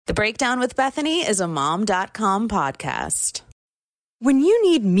The Breakdown with Bethany is a mom.com podcast. When you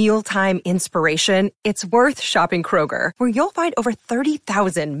need mealtime inspiration, it's worth shopping Kroger, where you'll find over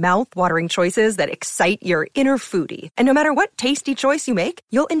 30,000 mouth-watering choices that excite your inner foodie. And no matter what tasty choice you make,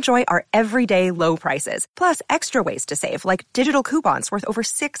 you'll enjoy our everyday low prices, plus extra ways to save, like digital coupons worth over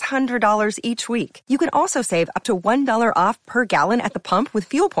 $600 each week. You can also save up to $1 off per gallon at the pump with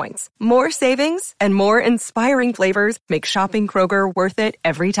fuel points. More savings and more inspiring flavors make shopping Kroger worth it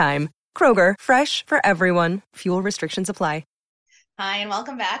every time. Kroger, fresh for everyone. Fuel restrictions apply. Hi, and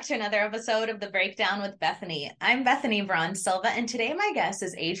welcome back to another episode of The Breakdown with Bethany. I'm Bethany Braun Silva, and today my guest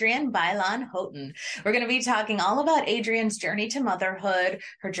is Adrienne Bailon Houghton. We're going to be talking all about Adrienne's journey to motherhood,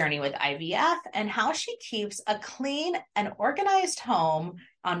 her journey with IVF, and how she keeps a clean and organized home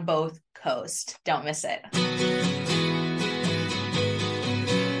on both coasts. Don't miss it.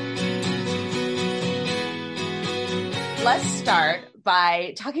 Let's start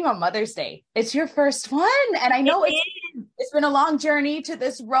by talking about Mother's Day. It's your first one, and I know it's been a long journey to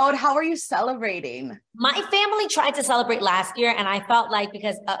this road. How are you celebrating? My family tried to celebrate last year, and I felt like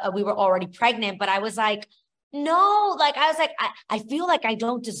because we were already pregnant, but I was like, no, I feel like I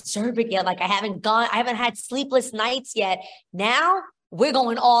don't deserve it yet. Like I haven't had sleepless nights yet. Now we're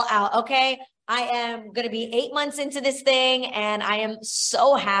going all out. Okay. I am going to be 8 months into this thing, and I am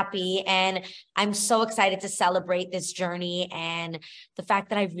so happy, and I'm so excited to celebrate this journey. And the fact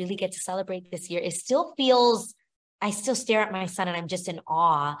that I really get to celebrate this year, I still stare at my son, and I'm just in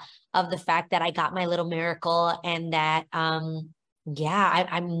awe of the fact that I got my little miracle, and that, I'm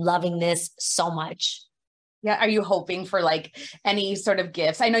loving this so much. Yeah. Are you hoping for like any sort of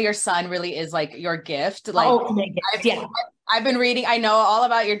gifts? I know your son really is like your gift. I've been reading, I know all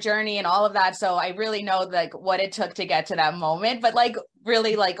about your journey and all of that. So I really know like what it took to get to that moment, but like,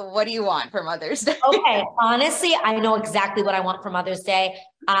 really, like, what do you want for Mother's Day? Okay. Honestly, I know exactly what I want for Mother's Day.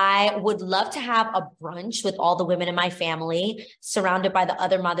 I would love to have a brunch with all the women in my family, surrounded by the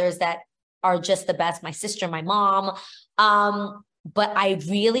other mothers that are just the best. My sister, my mom. But I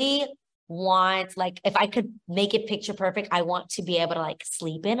really want, like, if I could make it picture perfect, I want to be able to like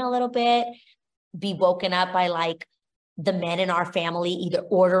sleep in a little bit, be woken up by like the men in our family either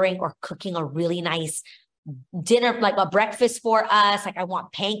ordering or cooking a really nice dinner, like a breakfast for us. Like I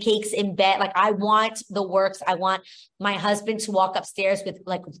want pancakes in bed. Like I want the works. I want my husband to walk upstairs with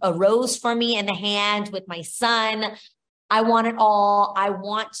like a rose for me in the hand with my son. I want it all. I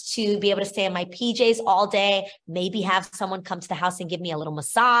want to be able to stay in my PJs all day, maybe have someone come to the house and give me a little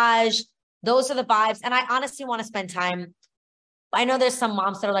massage. Those are the vibes. And I honestly want to spend time. I know there's some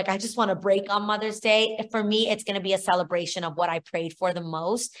moms that are like, I just want to break on Mother's Day. For me, it's going to be a celebration of what I prayed for the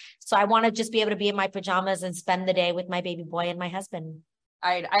most. So I want to just be able to be in my pajamas and spend the day with my baby boy and my husband.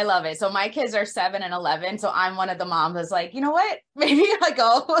 I love it. So my kids are 7 and 11. So I'm one of the moms that's like, you know what? Maybe I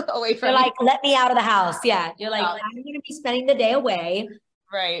go away from You're like, let me out of the house. Yeah. You're like, I'm going to be spending the day away.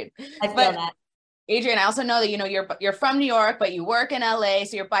 Right. I feel that. Adrienne, I also know that, you know, you're from New York, but you work in LA.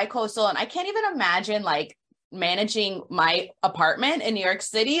 So you're bi-coastal. And I can't even imagine like managing my apartment in New York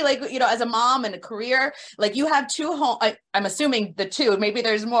City, like, you know, as a mom and a career, like you have two home, I'm assuming the two, maybe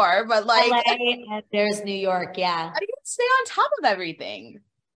there's more, but like LA and there's New York. Yeah. How do you stay on top of everything?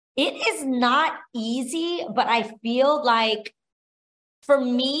 It is not easy, but I feel like for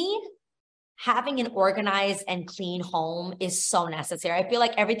me, having an organized and clean home is so necessary. I feel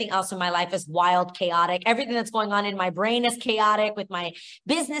like everything else in my life is wild, chaotic. Everything that's going on in my brain is chaotic with my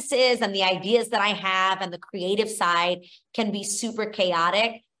businesses and the ideas that I have, and the creative side can be super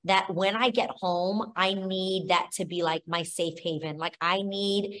chaotic. That when I get home, I need that to be like my safe haven. Like I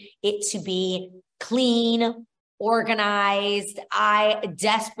need it to be clean, organized. I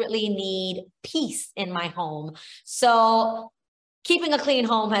desperately need peace in my home. So keeping a clean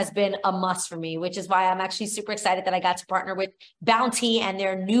home has been a must for me, which is why I'm actually super excited that I got to partner with Bounty and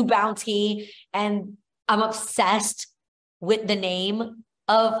their new Bounty. And I'm obsessed with the name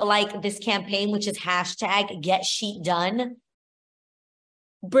of like this campaign, which is #GetSheetDone.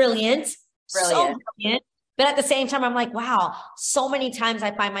 Brilliant. So brilliant. But at the same time, I'm like, wow, so many times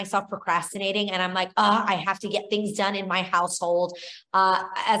I find myself procrastinating, and I'm like, I have to get things done in my household.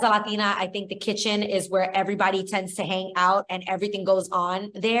 As a Latina, I think the kitchen is where everybody tends to hang out and everything goes on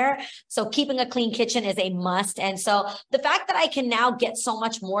there. So keeping a clean kitchen is a must. And so the fact that I can now get so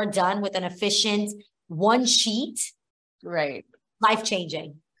much more done with an efficient one sheet, right?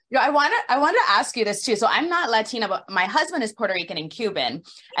 Life-changing. You know, I want to ask you this too. So I'm not Latina, but my husband is Puerto Rican and Cuban,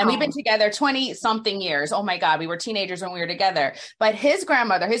 and we've been together 20 something years. Oh my God. We were teenagers when we were together, but his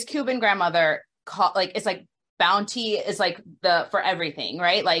Cuban grandmother, it's like Bounty is like for everything,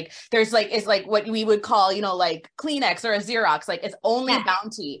 right? Like there's like, it's like what we would call, you know, like Kleenex or a Xerox, like it's only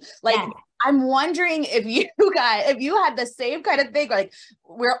Bounty. Like I'm wondering if if you had the same kind of thing, like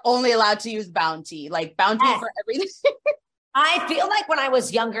we're only allowed to use Bounty, like Bounty for everything. I feel like when I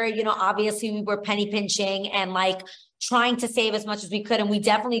was younger, you know, obviously we were penny pinching and like trying to save as much as we could. And we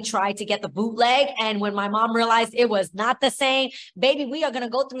definitely tried to get the bootleg. And when my mom realized it was not the same, baby, we are going to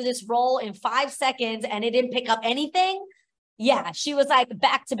go through this roll in 5 seconds, and it didn't pick up anything. Yeah, she was like,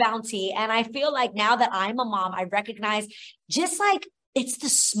 back to Bounty. And I feel like now that I'm a mom, I recognize just like it's the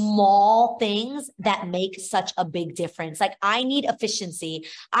small things that make such a big difference. Like I need efficiency.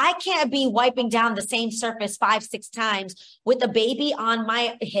 I can't be wiping down the same surface 5, 6 times with a baby on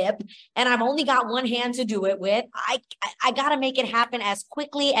my hip, and I've only got one hand to do it with. I got to make it happen as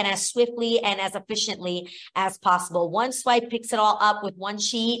quickly and as swiftly and as efficiently as possible. One swipe picks it all up with one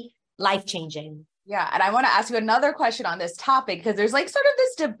sheet, life-changing. Yeah. And I want to ask you another question on this topic, because there's like sort of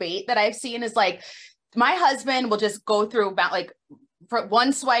this debate that I've seen is like, my husband will just go through about like, for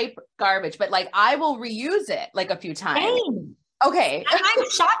one swipe, garbage, but like I will reuse it like a few times. Same. Okay. I'm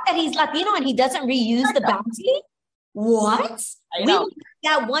shocked that he's Latino and he doesn't reuse the Bounty. What? I know.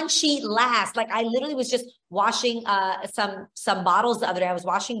 That one sheet last. Like I literally was just washing some bottles the other day. I was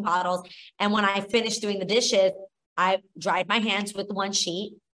washing bottles, and when I finished doing the dishes, I dried my hands with one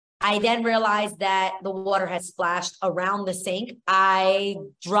sheet. I then realized that the water had splashed around the sink. I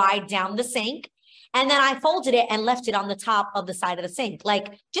dried down the sink. And then I folded it and left it on the top of the side of the sink,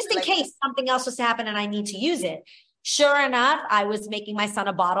 like just in case something else was to happen and I need to use it. Sure enough, I was making my son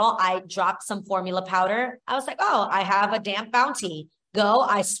a bottle. I dropped some formula powder. I was like, oh, I have a damp Bounty. Go.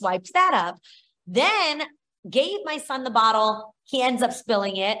 I swiped that up. Then gave my son the bottle. He ends up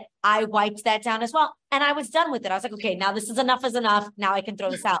spilling it. I wiped that down as well. And I was done with it. I was like, okay, now this is enough is enough. Now I can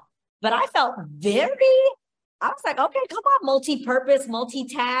throw this out. But I felt I was like, okay, come on, multi-purpose,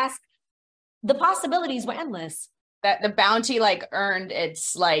 multitask. The possibilities were endless. That the Bounty like earned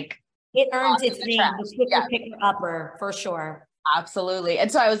its like it earned its name, the picker upper for sure. Absolutely.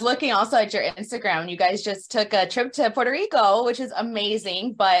 And so I was looking also at your Instagram, and you guys just took a trip to Puerto Rico, which is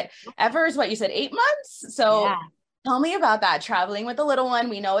amazing. But ever is what you said, 8 months. So tell me about that, traveling with the little one.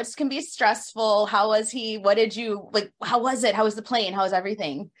 We know it can be stressful. How was he? What did you like? How was it? How was the plane? How was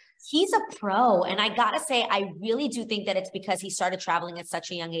everything? He's a pro. And I got to say, I really do think that it's because he started traveling at such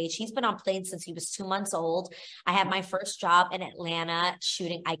a young age. He's been on planes since he was 2 months old. I had my first job in Atlanta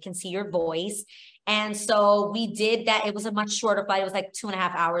shooting I Can See Your Voice. And so we did that. It was a much shorter flight. It was like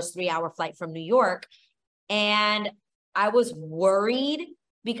 2.5 hours, 3-hour flight from New York. And I was worried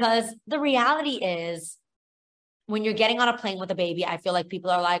because the reality is, when you're getting on a plane with a baby, I feel like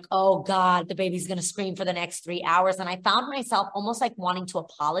people are like, oh God, the baby's going to scream for the next 3 hours. And I found myself almost like wanting to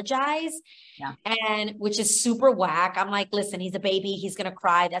apologize, and which is super whack. I'm like, listen, he's a baby. He's going to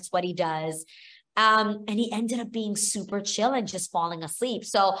cry. That's what he does. And he ended up being super chill and just falling asleep.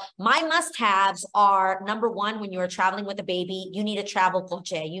 So my must-haves are, number one, when you're traveling with a baby, you need a travel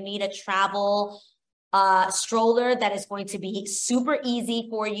coche. You need a travel stroller that is going to be super easy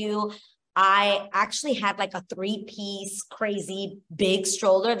for you. I actually had like a 3-piece crazy big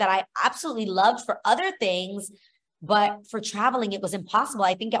stroller that I absolutely loved for other things, but for traveling, it was impossible.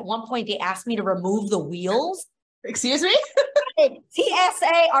 I think at one point they asked me to remove the wheels. Excuse me?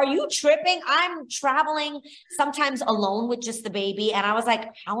 TSA, are you tripping? I'm traveling sometimes alone with just the baby. And I was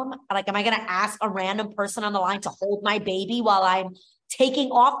like, am I going to ask a random person on the line to hold my baby while I'm taking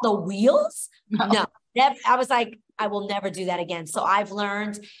off the wheels? No. I was like, I will never do that again. So I've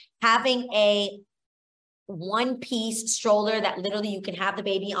learned having a 1-piece stroller that literally you can have the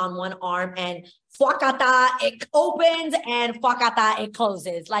baby on one arm and fuacata, it opens, and fuacata, it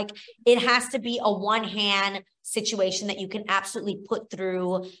closes. Like it has to be a one-hand situation that you can absolutely put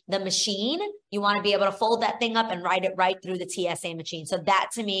through the machine. You want to be able to fold that thing up and ride it right through the TSA machine. So that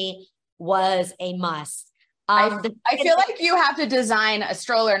to me was a must. I feel like you have to design a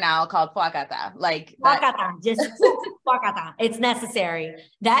stroller now called fuacata. Like fuacata, just fuacata. It's necessary.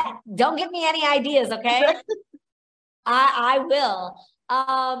 That don't give me any ideas, okay? I will.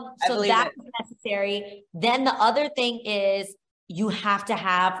 So that's necessary. Then the other thing is you have to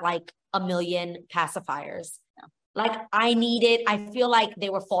have like 1 million pacifiers. Yeah. Like I feel like they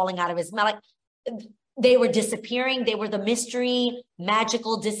were falling out of his mouth. Like they were disappearing. They were the mystery,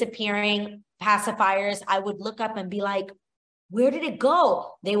 magical disappearing pacifiers. I would look up and be like, where did it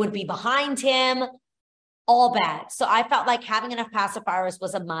go? They would be behind him, all bad. So I felt like having enough pacifiers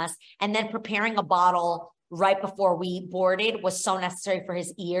was a must. And then preparing a bottle right before we boarded was so necessary for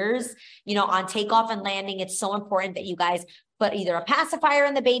his ears. You know, on takeoff and landing, it's so important that you guys put either a pacifier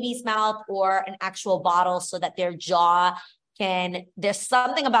in the baby's mouth or an actual bottle so that their jaw there's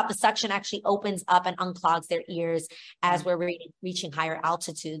something about the suction actually opens up and unclogs their ears as we're reaching higher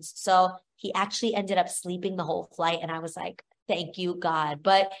altitudes. So he actually ended up sleeping the whole flight. And I was like, thank you, God.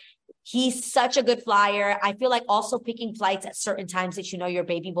 But he's such a good flyer. I feel like also picking flights at certain times that you know your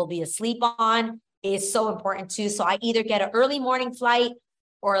baby will be asleep on is so important too. So I either get an early morning flight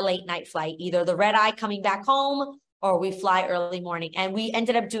or a late night flight, either the red eye coming back home or we fly early morning. And we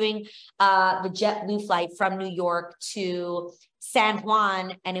ended up doing the JetBlue flight from New York to San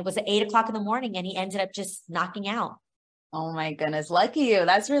Juan. And it was at 8 o'clock in the morning and he ended up just knocking out. Oh my goodness. Lucky you.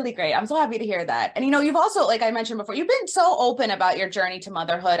 That's really great. I'm so happy to hear that. And, you've also, like I mentioned before, you've been so open about your journey to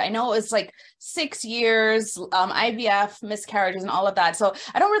motherhood. I know it was like 6 years, IVF, miscarriages and all of that. So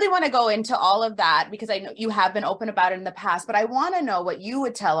I don't really want to go into all of that because I know you have been open about it in the past, but I want to know what you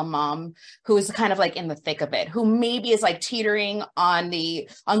would tell a mom who is kind of like in the thick of it, who maybe is like teetering on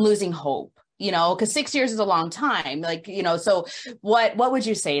losing hope, because 6 years is a long time. So what would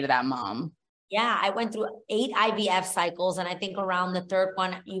you say to that mom? Yeah, I went through 8 IVF cycles. And I think around the third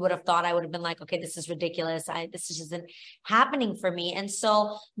one, you would have thought I would have been like, okay, this is ridiculous. This just isn't happening for me. And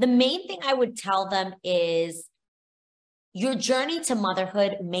so the main thing I would tell them is your journey to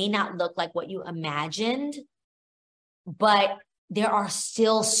motherhood may not look like what you imagined, but there are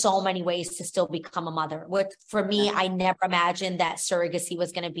still so many ways to still become a mother. For me, I never imagined that surrogacy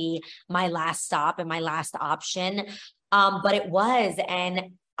was going to be my last stop and my last option. But it was.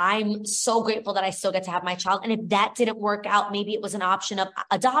 And I'm so grateful that I still get to have my child. And if that didn't work out, maybe it was an option of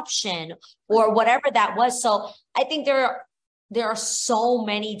adoption or whatever that was. So I think there are so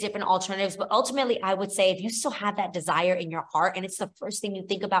many different alternatives, but ultimately I would say if you still have that desire in your heart and it's the first thing you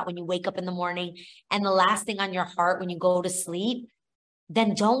think about when you wake up in the morning and the last thing on your heart when you go to sleep,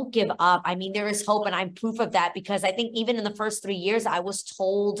 then don't give up. I mean, there is hope and I'm proof of that because I think even in the first 3 years, I was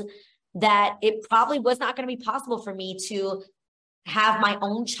told that it probably was not going to be possible for me to have my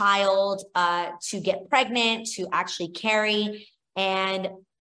own child, to get pregnant, to actually carry. And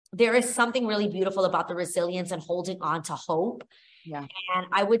there is something really beautiful about the resilience and holding on to hope. Yeah. And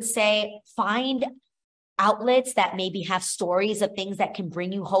I would say find outlets that maybe have stories of things that can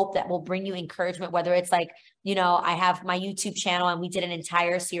bring you hope, that will bring you encouragement, whether it's like, I have my YouTube channel and we did an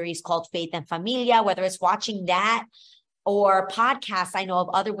entire series called Faith and Familia, whether it's watching that or podcasts. I know of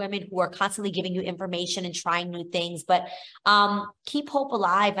other women who are constantly giving you information and trying new things, but keep hope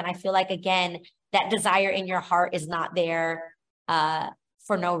alive. And I feel like, again, that desire in your heart is not there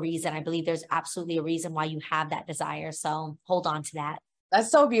for no reason. I believe there's absolutely a reason why you have that desire. So hold on to that. That's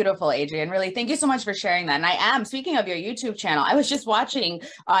so beautiful, Adrienne. Really, thank you so much for sharing that. And speaking of your YouTube channel, I was just watching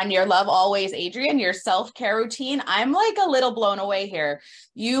on your Love Always, Adrienne, your self-care routine. I'm like a little blown away here.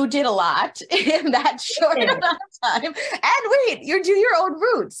 You did a lot in that short amount of time. And wait, you do your own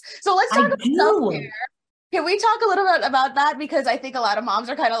roots. So let's talk about self-care. Can we talk a little bit about that? Because I think a lot of moms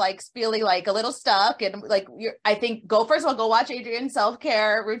are kind of like feeling like a little stuck and like, I think first of all, go watch Adrienne's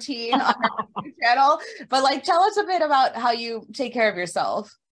self-care routine on her YouTube channel. But like, tell us a bit about how you take care of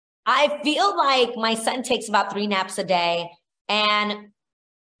yourself. I feel like my son takes about 3 naps a day and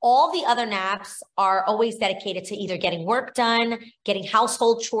all the other naps are always dedicated to either getting work done, getting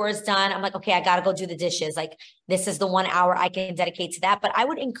household chores done. I'm like, okay, I got to go do the dishes. Like this is the 1 hour I can dedicate to that. But I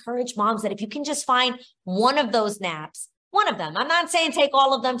would encourage moms that if you can just find one of those naps, one of them, I'm not saying take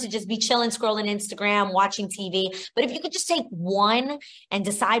all of them to just be chilling, scrolling Instagram, watching TV, but if you could just take one and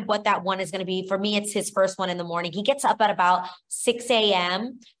decide what that one is going to be. For me, it's his first one in the morning. He gets up at about 6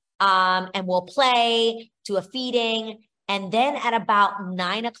 a.m. And we'll play, do a feeding. And then at about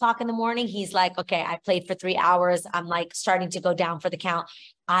 9 o'clock in the morning, he's like, okay, I played for 3 hours. I'm like starting to go down for the count.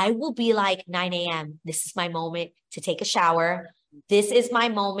 I will be like 9 a.m. This is my moment to take a shower. This is my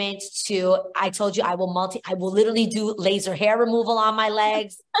moment I told you I will literally do laser hair removal on my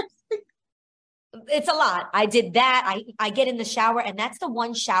legs. It's a lot. I did that. I get in the shower and that's the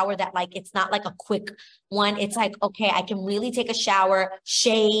one shower that like, it's not like a quick one. It's like, okay, I can really take a shower,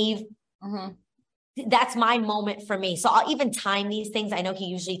 shave. Mm-hmm. That's my moment for me. So I'll even time these things. I know he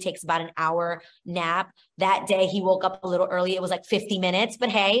usually takes about an hour nap. That day he woke up a little early. It was like 50 minutes, but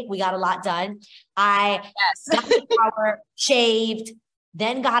hey, we got a lot done. I got in the shower, shaved,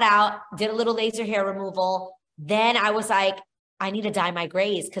 then got out, did a little laser hair removal. Then I was like, I need to dye my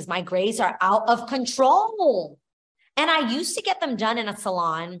grays because my grays are out of control. And I used to get them done in a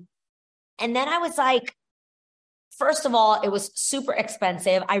salon. And then I was like, first of all, it was super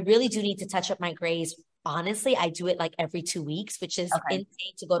expensive. I really do need to touch up my grays honestly, I do it like every 2 weeks, which is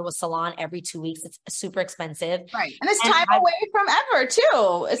insane to go to a salon every 2 weeks. It's super expensive. Right. And it's time away from ever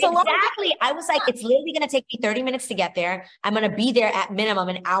too. It's exactly. I was like, it's literally going to take me 30 minutes to get there. I'm going to be there at minimum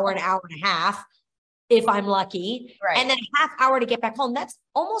an hour and a half if I'm lucky. Right. And then a half hour to get back home. That's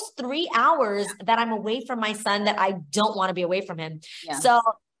almost 3 hours that I'm away from my son that I don't want to be away from him. Yeah. So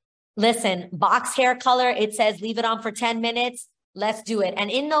listen, box hair color, it says leave it on for 10 minutes. Let's do it.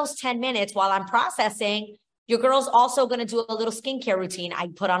 And in those 10 minutes while I'm processing, your girl's also going to do a little skincare routine. I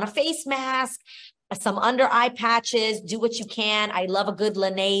put on a face mask, some under eye patches, do what you can. I love a good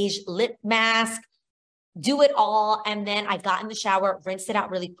Laneige lip mask, do it all. And then I got in the shower, rinsed it out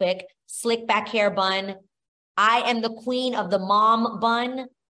really quick, slick back hair bun. I am the queen of the mom bun.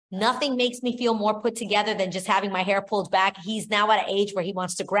 Nothing makes me feel more put together than just having my hair pulled back. He's now at an age where he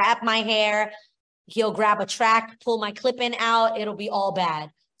wants to grab my hair. He'll grab a track, pull my clip-in out. It'll be all bad.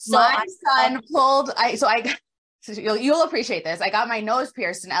 So my son pulled, you'll appreciate this. I got my nose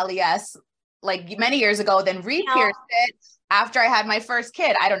pierced in LES like many years ago, then re-pierced it after I had my first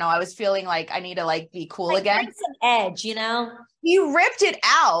kid. I don't know. I was feeling like I need to like be cool again. Bring some edge, you know? He ripped it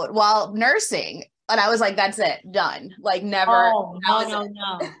out while nursing. And I was like, that's it, done. Like never. Oh, no.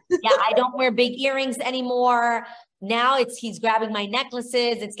 Yeah, I don't wear big earrings anymore. Now he's grabbing my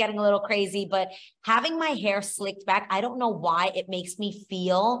necklaces. It's getting a little crazy, but having my hair slicked back, I don't know why it makes me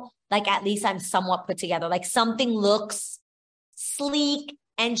feel like at least I'm somewhat put together. Like something looks sleek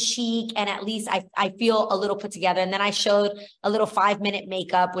and chic. And at least I feel a little put together. And then I showed a little 5-minute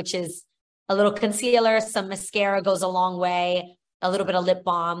makeup, which is a little concealer, some mascara goes a long way, a little bit of lip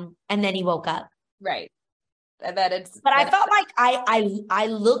balm. And then he woke up. Right. But I felt like I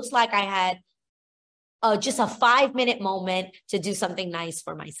looked like I had just a 5-minute moment to do something nice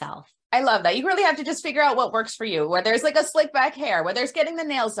for myself. I love that. You really have to just figure out what works for you, whether it's like a slick back hair, whether it's getting the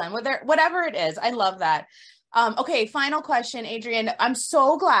nails done, whatever it is. I love that. Okay. Final question, Adrienne. I'm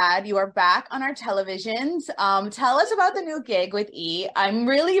so glad you are back on our televisions. Tell us about the new gig with E. I'm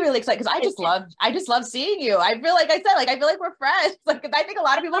really, really excited because I just love seeing you. I feel like I said, like, I feel like we're friends. Like, I think a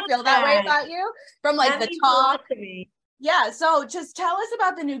lot of people feel that way about you from like the talk. Yeah. So just tell us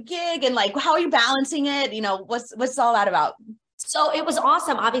about the new gig and like, how are you balancing it? You know, what's all that about? So it was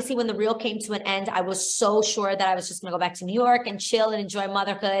awesome. Obviously, when the reel came to an end, I was so sure that I was just going to go back to New York and chill and enjoy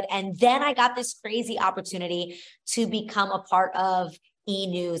motherhood. And then I got this crazy opportunity to become a part of E!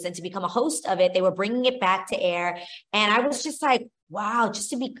 News and to become a host of it. They were bringing it back to air. And I was just like, wow,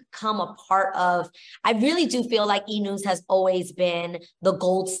 just to become a part of, I really do feel like E! News has always been the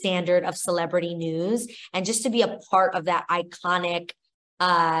gold standard of celebrity news. And just to be a part of that iconic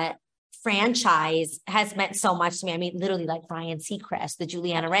franchise has meant so much to me. I mean, literally like Ryan Seacrest, the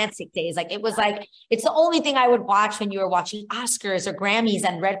Juliana Rancic days. Like it was like, it's the only thing I would watch when you were watching Oscars or Grammys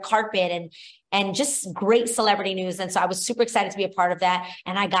and red carpet and just great celebrity news. And so I was super excited to be a part of that.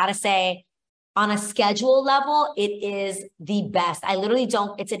 And I gotta say, on a schedule level, it is the best. I literally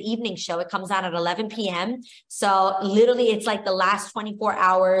it's an evening show. It comes on at 11 p.m. So literally it's like the last 24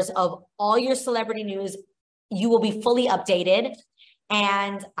 hours of all your celebrity news. You will be fully updated.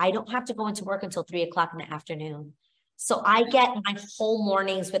 And I don't have to go into work until 3:00 in the afternoon. So I get my whole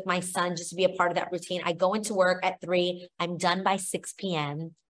mornings with my son just to be a part of that routine. I go into work at 3:00. I'm done by 6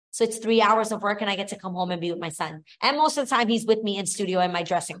 p.m. So it's 3 hours of work and I get to come home and be with my son. And most of the time he's with me in studio in my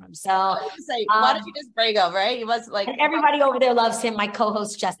dressing room. So why don't you just break up, right? He was like, everybody over there loves him. My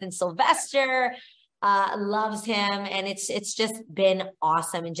co-host Justin Sylvester loves him. And it's just been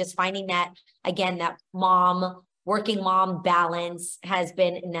awesome. And just finding that, again, that working mom balance has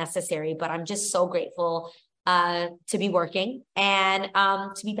been necessary, but I'm just so grateful to be working and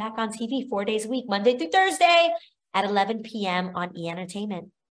to be back on TV 4 days a week, Monday through Thursday at 11 p.m. on E! Entertainment.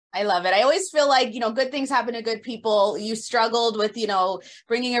 I love it. I always feel like, good things happen to good people. You struggled with,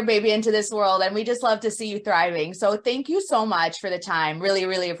 bringing your baby into this world, and we just love to see you thriving. So thank you so much for the time. Really,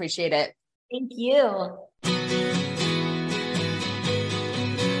 really appreciate it. Thank you.